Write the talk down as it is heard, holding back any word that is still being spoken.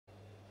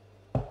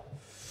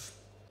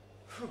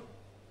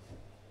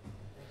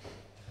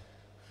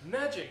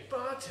Magic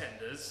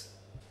bartenders?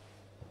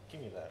 Give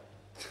me that.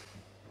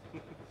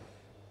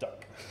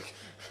 Duck.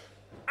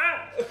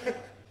 Ah!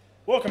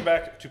 Welcome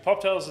back to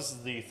Poptails. This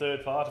is the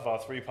third part of our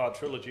three-part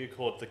trilogy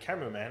called The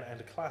Camerman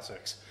and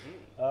Classics.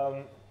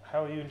 How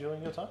are you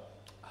enjoying your time?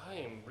 I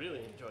am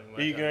really enjoying my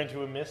time. Are you going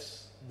to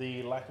miss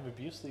the lack of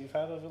abuse that you've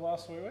had over the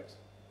last 3 weeks?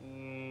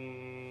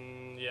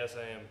 Yes,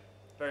 I am.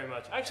 Very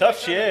much. Actually, Tough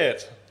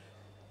shit.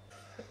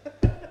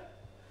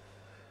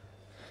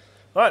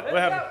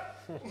 Right,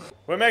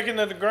 we're making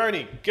the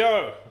Negroni.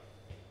 Go!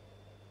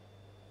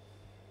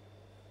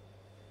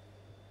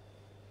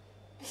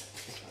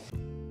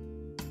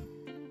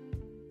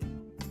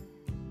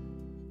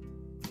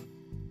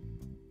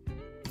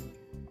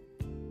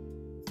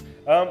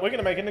 We're going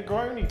to make a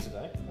Negroni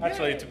today.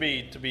 Actually, to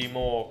be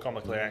more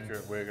comically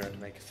accurate, we're going to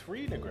make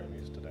 3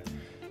 Negronis today.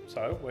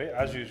 So, we,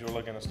 as usual,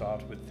 are going to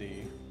start with the...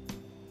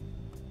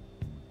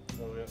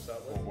 What are we going to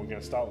start with? Well, we're going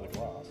to start with the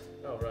glass.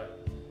 Oh, right.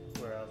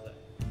 Where are they?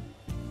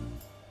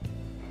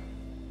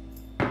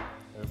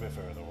 A bit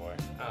further away.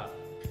 Ah.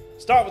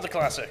 Start with the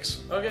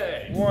classics.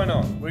 Okay. Why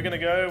not? We're going to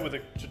go with a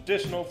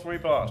traditional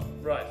 3-part.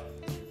 Right.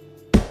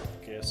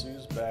 Guess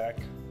who's back?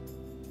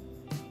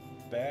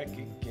 Back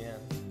again.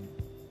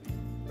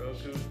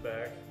 Roku's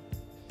back.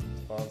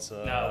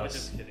 Sponsor. No, we're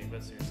just kidding,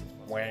 but seriously.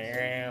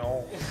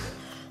 Wow.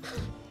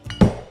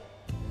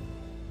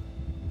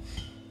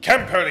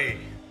 Campoli!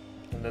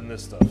 And then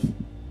this stuff.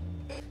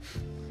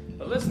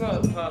 But let's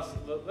not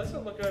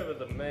look over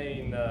the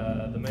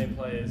main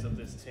players of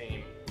this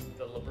team,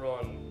 the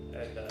LeBron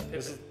and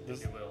Pippen,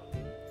 if you will.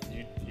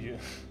 You.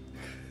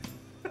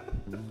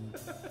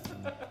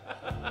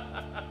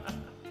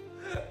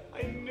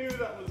 I knew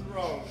that was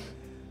wrong.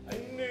 I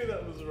knew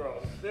that was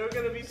wrong. There are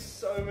going to be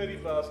so many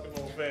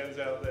basketball fans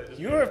out there.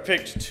 You have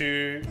picked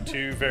two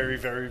very,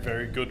 very,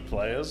 very good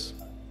players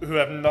who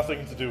have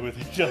nothing to do with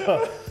each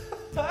other.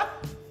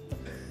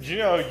 Do you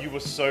know you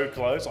were so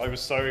close? I was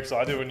so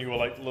excited when you were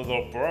like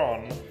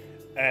LeBron,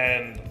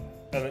 and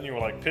then you were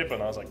like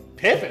Pippen. I was like,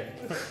 Pippen?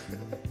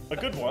 A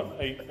good one,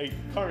 a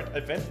current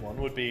event one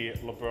would be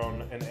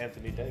LeBron and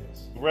Anthony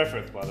Davis. The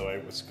reference, by the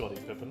way, was Scottie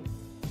Pippen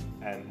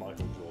and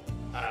Michael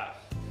Jordan. Ah,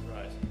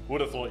 right.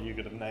 Would have thought you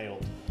could have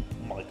nailed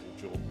Michael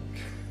Jordan.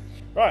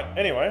 Right,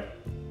 anyway,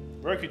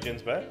 Roku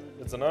Gin's back.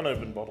 It's an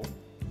unopened bottle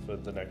for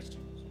the next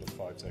sort of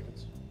 5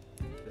 seconds.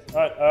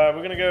 Alright,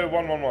 we're going to go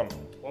 1-1-1.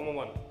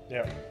 1-1-1.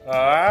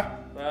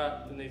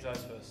 Yeah. It needs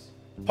ice first.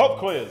 Pop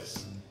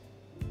quiz.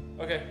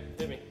 Okay,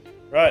 hit me.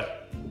 Right,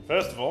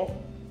 first of all,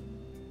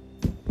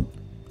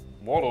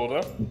 what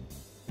order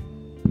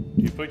do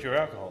you put your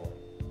alcohol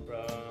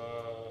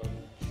From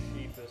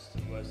cheapest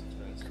to most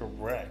expensive. in?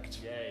 Correct.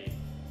 Yay.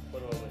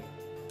 What do I win?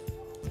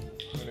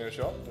 Give me a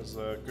shot. There's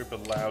a group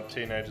of loud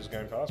teenagers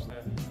going past.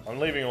 I'm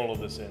leaving all of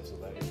this in so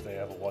that if they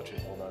ever watch it,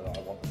 they'll know that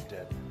I want them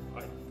dead.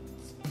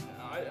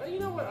 You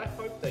know what? I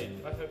hope they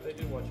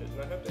do watch it,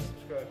 and I hope they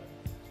subscribe.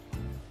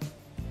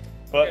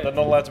 But Okay. they're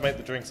not allowed to make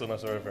the drinks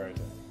unless they're a very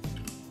dead.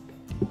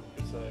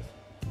 Good save.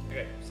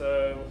 Okay,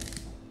 so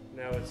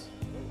now it's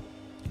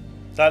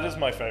That is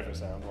my favourite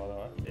sound, by the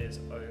way. is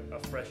a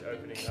fresh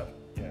opening up.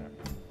 Yeah.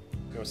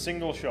 Go a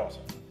single shot.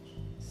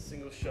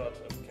 Single shot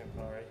of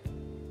Campari.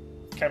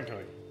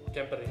 Campari.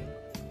 Campari.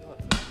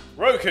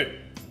 Roku.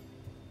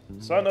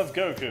 Son of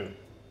Goku.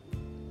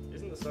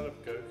 Isn't the son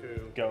of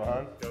Goku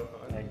Gohan.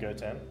 Gohan? And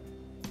Goten.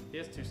 He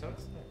has 2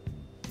 sons?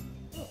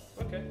 Oh,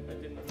 okay. I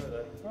did not know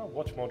that. Oh,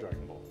 watch more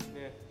Dragon Ball.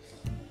 Yeah.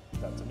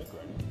 That's a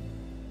Negroni.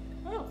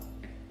 Oh.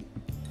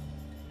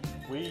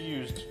 We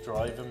used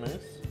dry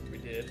vermouth. We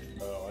did.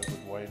 I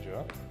would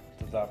wager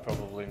that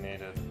probably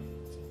needed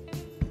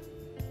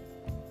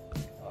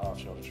a half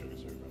shot of sugar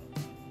syrup.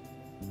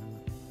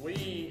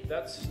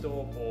 That's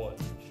store-bought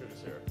sugar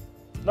syrup.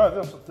 No,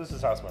 this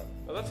is house made.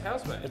 Oh, that's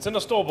house-made. It's in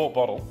a store-bought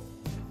bottle,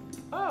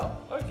 Oh,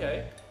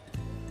 okay.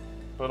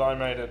 but I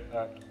made it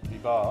at the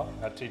bar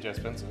at TJ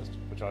Spencer's,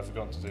 which I've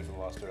forgotten to do for the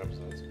last 2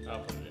 episodes. I'll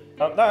put it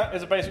in. That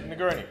is a basic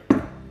Negroni.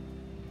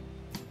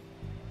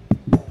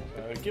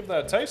 Give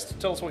that a taste.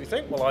 Tell us what you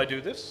think while I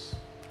do this.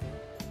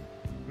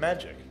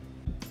 Magic.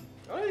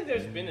 I don't think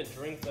there's been a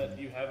drink that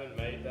we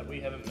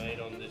haven't made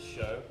on this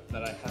show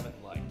that I haven't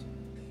liked.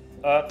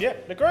 Yeah,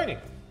 Negroni.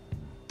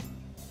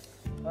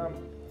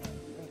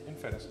 In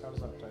fairness, how does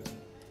that taste?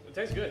 It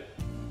tastes good.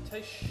 It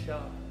tastes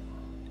sharp.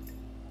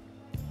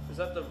 Is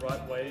that the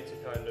right way to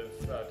kind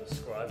of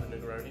describe a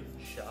Negroni?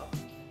 Sharp?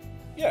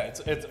 Yeah,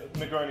 it's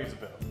Negroni's a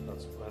bitter.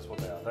 That's what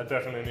they are. They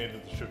definitely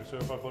needed the sugar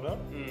syrup I put on.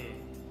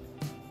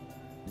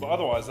 But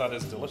otherwise, that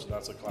is delicious.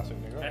 That's a classic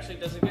Negroni. Actually,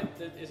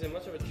 is there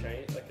much of a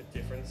change, like a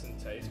difference in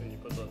taste when you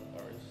put the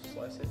orange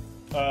slice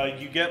in?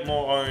 You get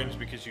more orange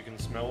because you can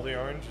smell the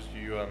orange as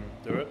you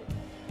do it.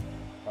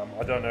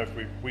 I don't know if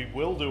we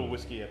will do a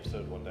whiskey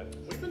episode one day.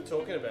 We've been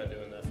talking about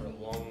doing that for a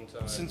long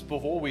time. Since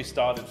before we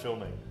started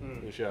filming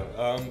the show.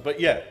 But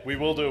yeah, we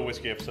will do a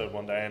whiskey episode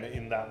one day, and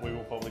in that we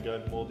will probably go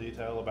into more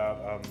detail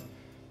about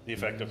the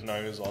effect of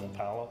nose on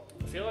palate.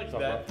 I feel like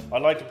that.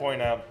 I'd like to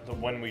point out that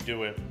when we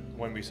do it,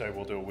 when we say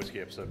we'll do a whiskey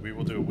episode, we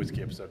will do a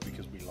whiskey episode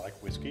because we like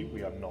whiskey.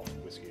 We are not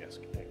whiskey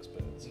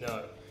experts.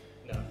 No.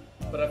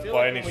 But I feel by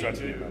like any when stretch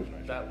we of the do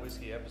imagination. that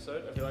whiskey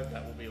episode, I feel like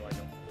that will be like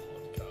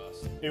a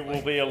podcast. It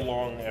will be a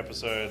long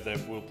episode. There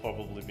will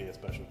probably be a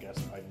special guest.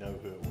 I know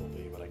who it will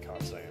be, but I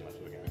can't say unless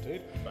we're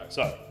guaranteed. Right.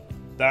 So,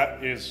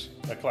 that is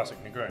a classic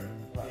Negroni.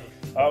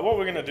 What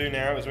we're going to do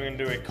now is we're going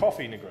to do a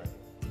coffee Negroni.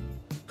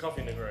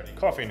 Coffee Negroni.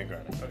 Coffee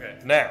Negroni. Okay.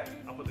 Now,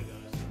 I'll put the guys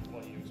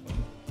while you explain.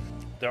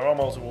 there are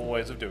multiple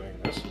ways of doing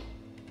this.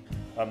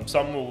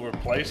 Some will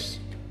replace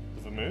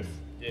the vermouth.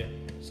 Yeah.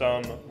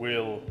 Some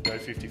will go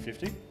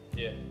 50-50.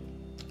 Yeah.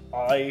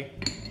 I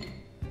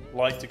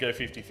like to go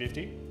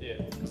 50-50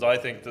 Yeah. because I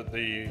think that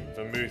the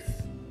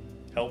vermouth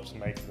helps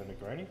make the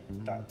Negroni.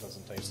 That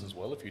doesn't taste as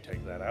well if you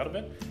take that out of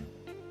it.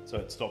 So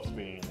it stops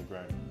being a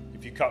Negroni.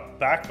 If you cut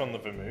back on the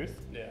vermouth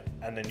Yeah.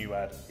 and then you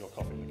add your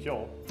coffee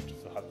liqueur, which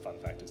is the fun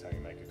fact is how you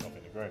make a coffee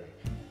Negroni,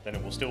 then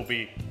it will still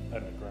be a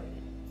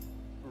Negroni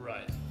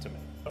Right. to me.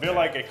 I feel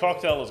like a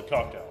cocktail is a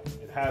cocktail.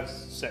 It has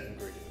set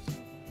ingredients.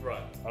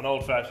 Right. An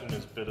old fashioned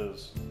is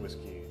bitters,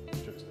 whiskey,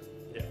 sugar.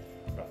 Yeah.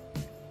 Right.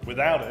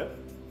 Without it,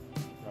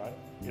 right,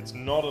 it's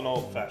not an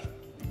old fashioned.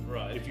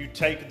 Right. If you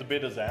take the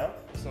bitters out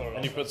It's not an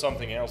and you put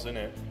something else in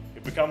it,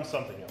 it becomes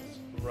something else.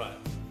 Right.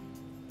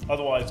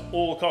 Otherwise,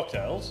 all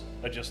cocktails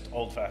are just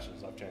old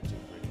fashions. I've changed the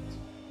ingredients.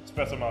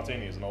 Espresso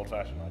martini is an old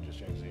fashioned. I just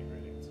changed the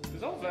ingredients.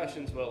 Because old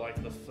fashions were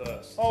like the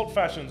first. Old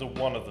fashions are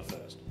one of the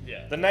first.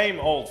 Yeah. The name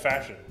old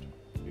fashioned,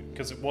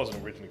 because it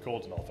wasn't originally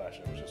called an old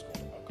fashioned, it was just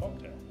called a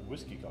cocktail, a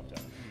whiskey cocktail.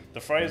 The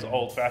phrase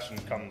old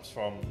fashioned comes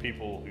from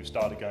people who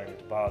started going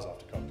into bars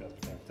after cocktails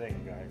became a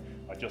thing, going,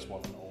 I just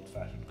want an old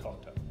fashioned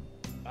cocktail.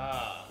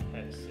 Ah,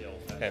 hence the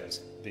old fashioned.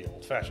 Hence the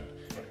old fashioned.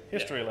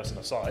 History Yeah. lesson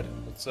aside,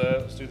 let's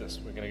do this.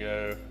 We're going to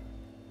go.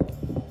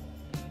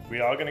 We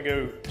are going to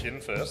go gin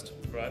first,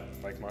 Right.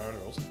 make my own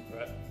rules.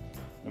 Right.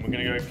 Then we're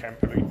going to go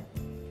Camerman.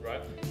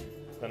 Right.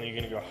 Then you're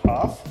going to go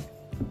half.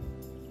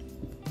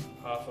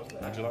 Half of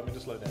that. Would you like me to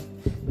slow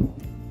down?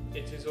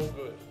 It is all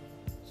good.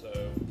 So,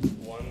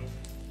 one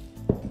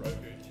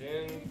Roku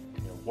gin,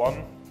 You know,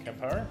 one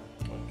Campari.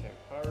 one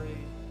Campari.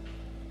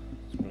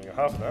 So I'm going to go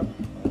half of that.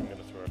 I'm going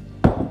to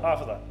throw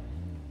half of that.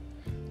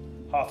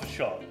 Half a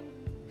shot.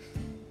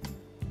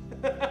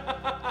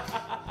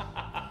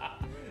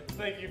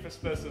 Thank you for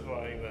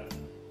specifying that.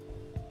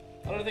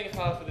 I don't think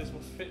half of this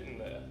will fit in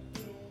there.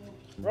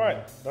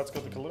 Right, that's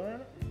got the colour in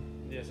it.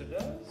 Yes, it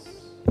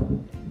does.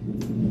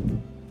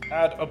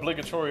 Add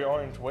obligatory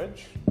orange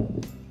wedge.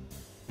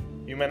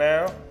 You may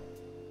now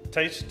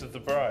taste the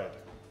bride.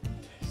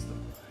 Taste the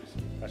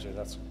bride. Actually,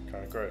 that's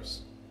kind of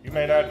gross. You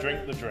may now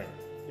drink the drink.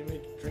 You may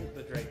drink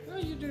the drink. No,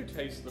 you do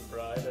taste the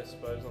bride, I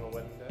suppose, on a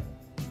wedding day.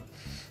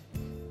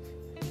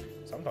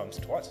 Sometimes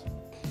twice.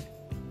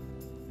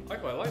 I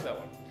quite like that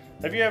one.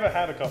 Have you ever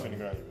had a coffee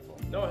Negroni before?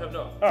 No, I have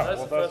not. Oh, That's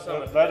well, the first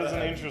time I've that ever is an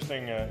had.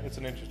 interesting. It's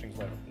an interesting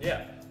flavour.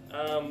 Yeah.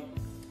 Hold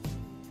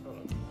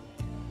on.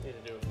 Need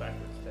to do a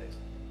backwards taste.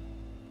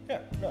 Yeah,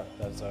 no,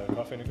 that's a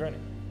coffee Negroni.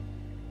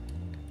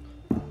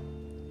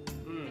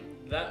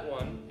 That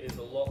one is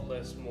a lot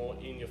less more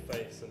in your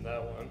face than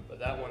that one, but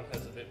that one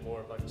has a bit more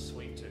of like a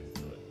sweet tooth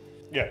to it.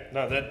 Yeah,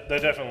 no, they're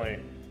definitely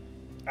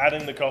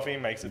adding the coffee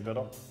makes it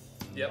better.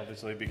 Yep.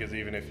 Obviously, because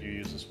even if you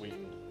use a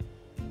sweetened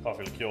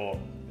coffee liqueur,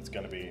 it's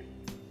going to be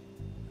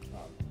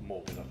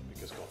more bitter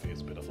because coffee is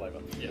a bitter flavour.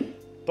 Yep.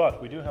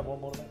 But we do have one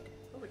more to make.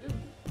 Oh, we do.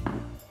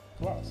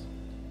 Glass.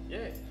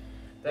 Yay.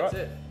 That's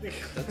Right. it.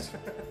 That's...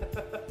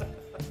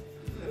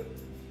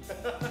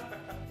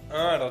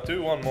 Alright, I'll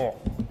do one more.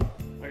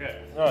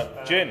 Okay.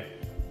 Alright, gin.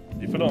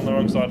 You put it on the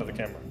wrong side of the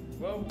camera.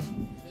 Well,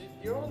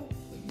 you're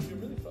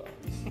really far.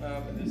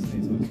 And this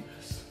needs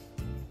ice.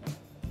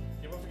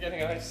 You were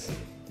forgetting ice.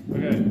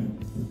 Okay.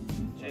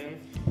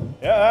 Gin.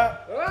 Yeah,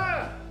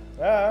 Ah!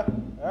 yeah.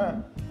 Ah.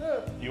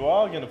 You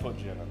are going to put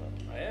gin in it.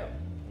 I am.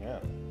 Yeah.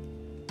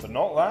 But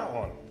not that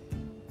one.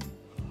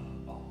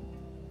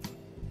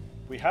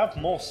 We have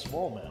more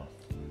smallmouth.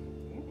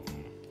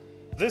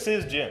 This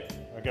is gin.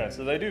 Okay,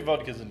 so they do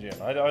vodkas and gin.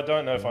 I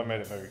don't know if I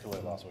made it very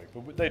clear last week,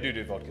 but they do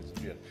vodkas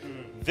and gin.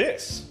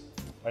 This,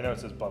 I know it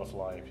says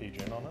butterfly AP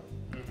gin on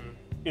it,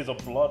 is a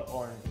blood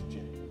orange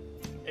gin.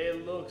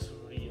 It looks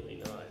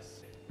really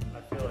nice.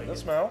 I feel like The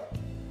smell.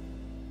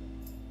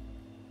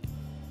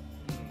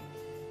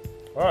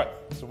 Alright,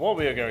 so what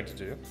we are going to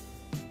do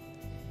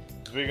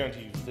is we're going to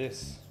use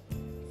this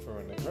for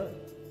a Negroni.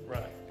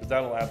 Right. Because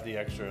that'll add the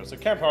extra. So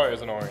Campari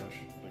is an orange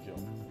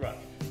liqueur. Right.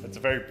 It's a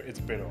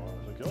bitter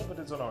orange liqueur, but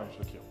it's an orange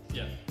liqueur.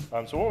 Yeah.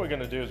 So what we're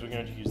going to do is we're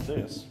going to use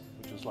this,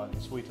 which is slightly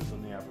sweeter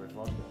than the average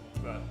vodka,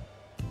 Right.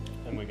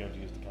 and we're going to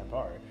use the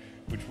Campari,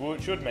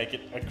 which should make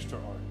it extra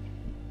orange.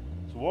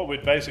 So what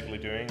we're basically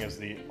doing is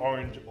the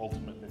orange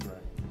ultimate Negroni.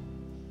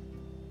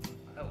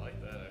 I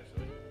like that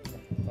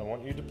actually. I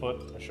want you to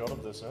put a shot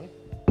of this in,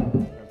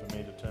 and for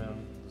me to turn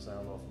the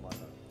sound off my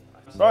phone.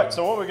 Right,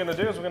 so what we're going to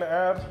do is we're going to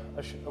add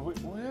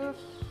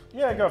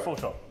yeah, go full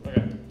shot.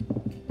 Okay.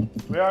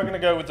 We are going to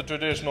go with the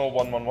traditional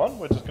 111.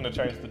 We're just going to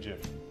change the gin.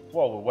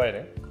 While we're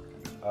waiting,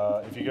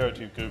 if you go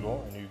to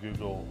Google and you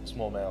Google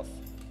smallmouth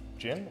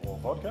gin or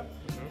vodka,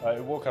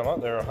 it will come up.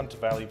 They're a Hunter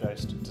Valley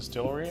based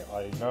distillery.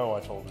 I know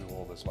I told you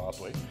all this last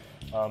week.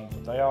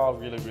 But they are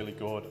really, really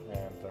good,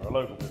 and they're a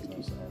local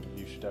business, and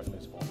you should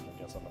definitely support them and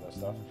get some of their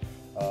stuff.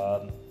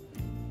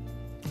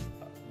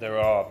 There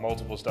are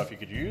multiple stuff you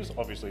could use.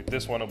 Obviously,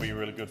 this one will be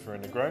really good for a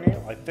Negroni,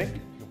 I think.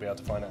 You'll be able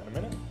to find out in a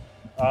minute.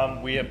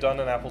 We have done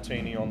an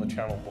Appletini on the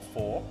channel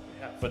before,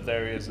 but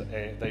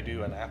they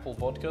do an apple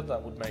vodka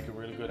that would make a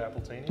really good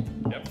Appletini.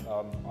 Yep.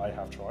 I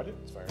have tried it.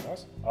 It's very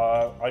nice.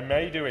 I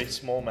may do a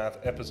smallmouth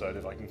episode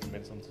if I can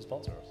convince them to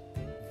sponsor us.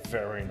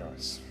 Very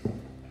nice.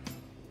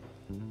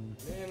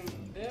 Man,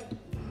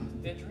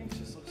 their drinks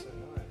just look so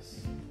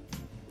nice.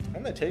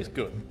 And they taste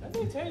good. And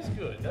they taste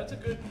good. That's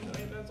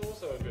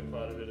also a good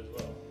part of it as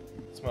well.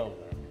 Smell it.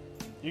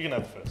 You can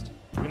have the first.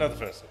 You can have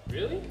the first.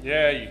 Really?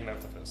 Yeah, you can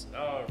have the first.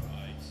 All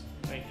right.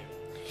 Thank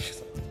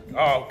you.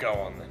 Oh, go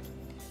on then.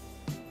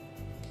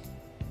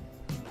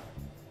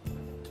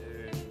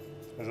 Dude.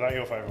 Is that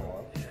your favorite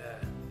one? Yeah.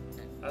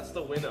 That's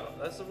the winner.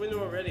 That's the winner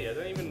already. I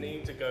don't even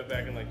need to go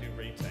back and do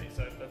retakes.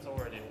 That's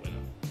already a winner.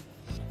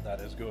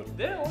 That is good.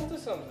 They're onto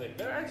something.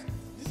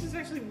 This is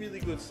actually really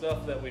good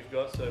stuff that we've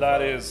got so far.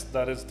 That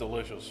is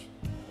delicious.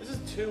 This is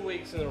 2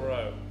 weeks in a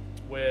row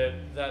where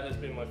that has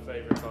been my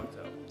favorite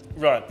cocktail.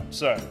 Right,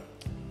 so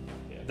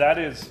Yeah. that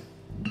is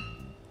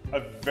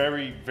a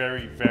very,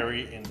 very,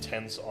 very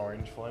intense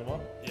orange flavor.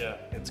 Yeah.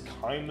 It's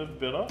kind of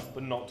bitter,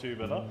 but not too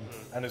bitter.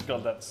 And it's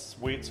got that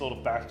sweet sort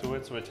of back to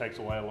it, so it takes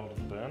away a lot of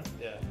the burn.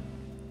 Yeah.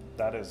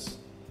 That is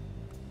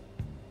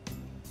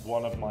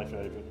one of my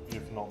favorite,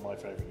 if not my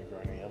favorite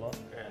Negroni ever.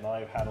 Yeah. And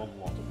I've had a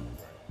lot of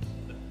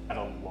Negronis. And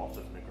a lot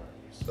of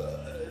Negronis.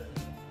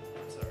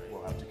 Sorry.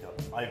 We'll have to cut.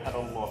 I've had a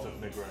lot of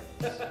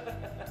Negronis.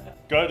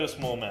 Go to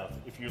Smallmouth.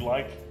 If you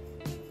like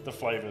the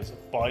flavors,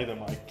 buy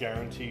them. I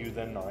guarantee you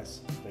they're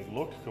nice. They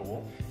look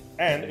cool.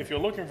 And if you're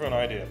looking for an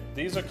idea,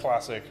 these are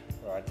classic,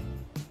 right?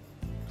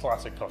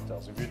 Classic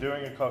cocktails. If you're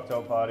doing a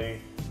cocktail party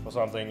or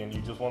something and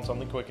you just want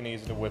something quick and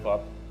easy to whip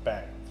up,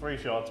 bang, 3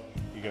 shots.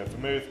 You go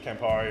vermouth,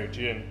 Campari, or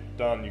gin,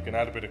 done. You can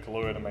add a bit of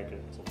Kahlua to make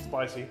it sort of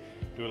spicy,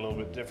 do it a little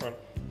bit different.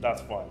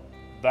 That's fine.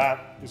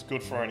 That is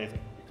good for anything.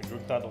 You can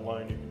drink that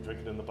alone, you can drink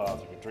it in the bath,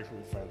 you can drink it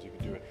with friends, you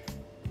can do it.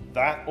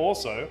 That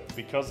also,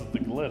 because of the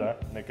glitter,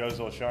 and it goes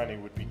all shiny,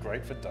 would be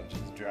great for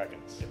Dungeons &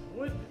 Dragons. It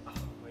would. Oh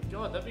my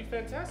god, that'd be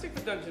fantastic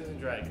for Dungeons and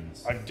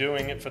Dragons. I'm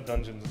doing it for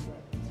Dungeons &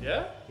 Dragons.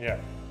 Yeah? Yeah.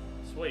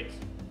 Sweet.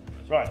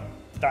 Right.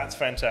 That's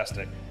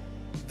fantastic.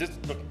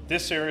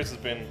 This series has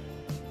been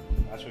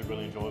actually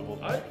really enjoyable.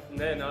 I've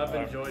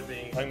enjoyed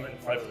being.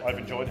 I've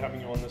enjoyed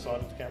having you on this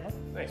side of the camera.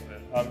 Thanks,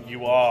 man.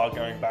 You are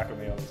going back on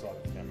the other side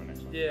of the camera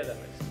next time. Yeah, that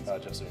makes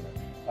sense. Just so you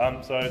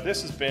know. So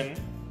this has been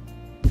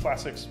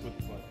Classics with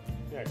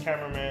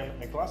Camerman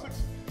and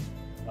Classics.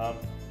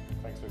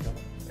 Thanks for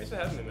coming. Thanks for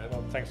having me, man.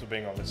 Well, thanks for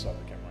being on this side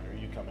of the camera.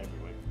 You come every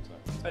week. So.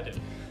 I do.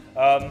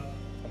 I'm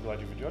glad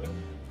you've enjoyed it.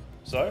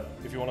 So,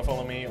 if you want to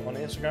follow me on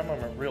Instagram,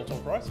 I'm at Real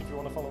Talk Rice. If you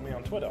want to follow me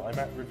on Twitter, I'm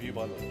at Review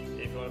by Lynch.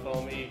 If you want to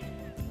follow me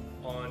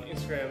on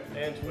Instagram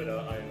and Twitter,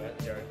 I'm at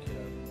Jarrod.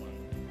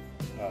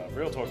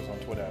 Real Talk is on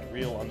Twitter at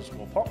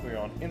real_pop. We're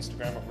on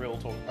Instagram at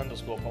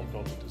real_talk_pop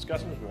culture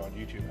discussions. We're on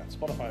YouTube and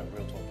Spotify at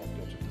real talk pop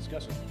culture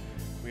discussions.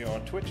 We are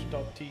on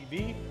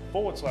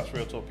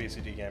twitch.tv/real talk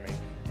PCD gaming.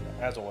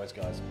 As always,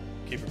 guys,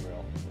 keep it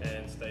real.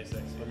 And stay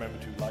sexy. Remember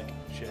to like,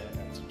 share,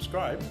 and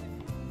subscribe.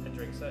 And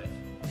drink safe.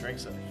 Drink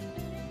safe.